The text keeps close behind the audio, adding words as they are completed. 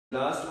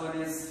Last one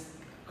is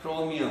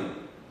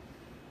chromium.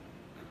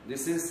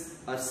 This is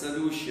a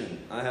solution.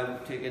 I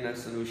have taken a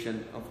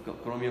solution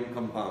of chromium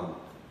compound.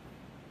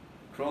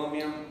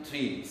 Chromium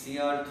 3,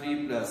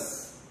 Cr3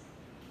 plus.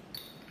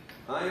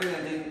 I am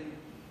adding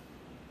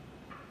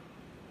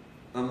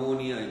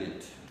ammonia in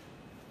it.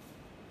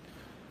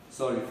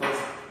 Sorry,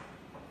 first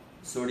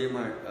sodium,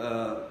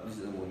 this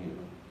is ammonia.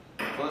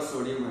 First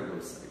sodium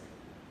hydroxide.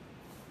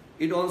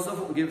 It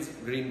also gives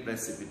green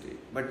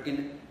precipitate, but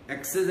in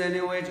excess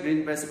NaOH,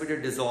 green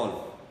precipitate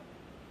dissolve.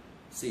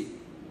 See,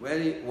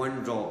 very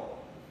one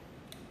drop.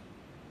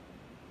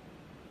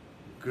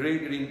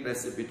 Gray-green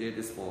precipitate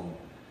is formed.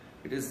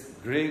 It is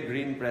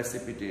gray-green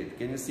precipitate.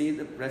 Can you see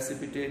the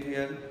precipitate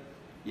here?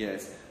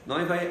 Yes. Now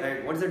if I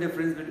add, what is the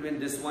difference between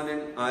this one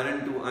and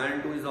iron 2?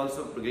 Iron 2 is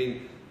also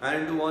green.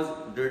 Iron 2 was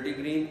dirty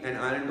green and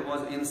iron 2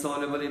 was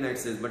insoluble in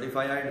excess. But if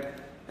I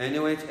add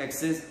NaOH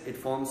excess, it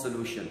forms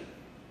solution.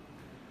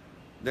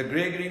 The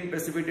gray-green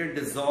precipitate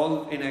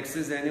dissolve in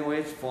excess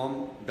NaOH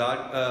form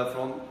dark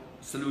from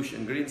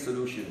solution, green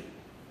solution.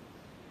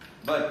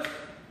 But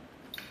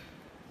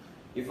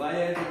if I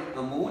add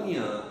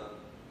ammonia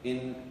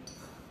in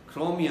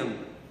chromium,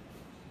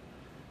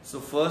 so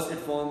first it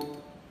formed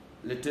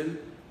little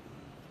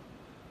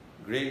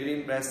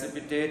gray-green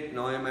precipitate.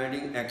 Now I am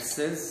adding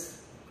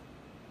excess.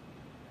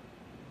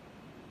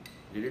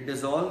 Did it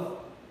dissolve?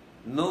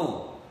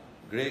 No.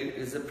 Gray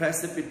is a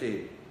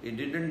precipitate. It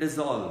didn't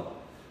dissolve.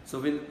 So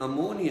with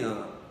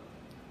ammonia,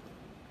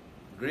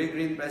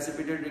 gray-green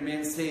precipitate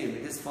remains same.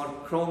 It is for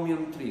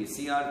chromium 3,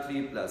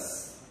 Cr3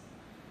 plus.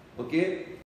 Okay.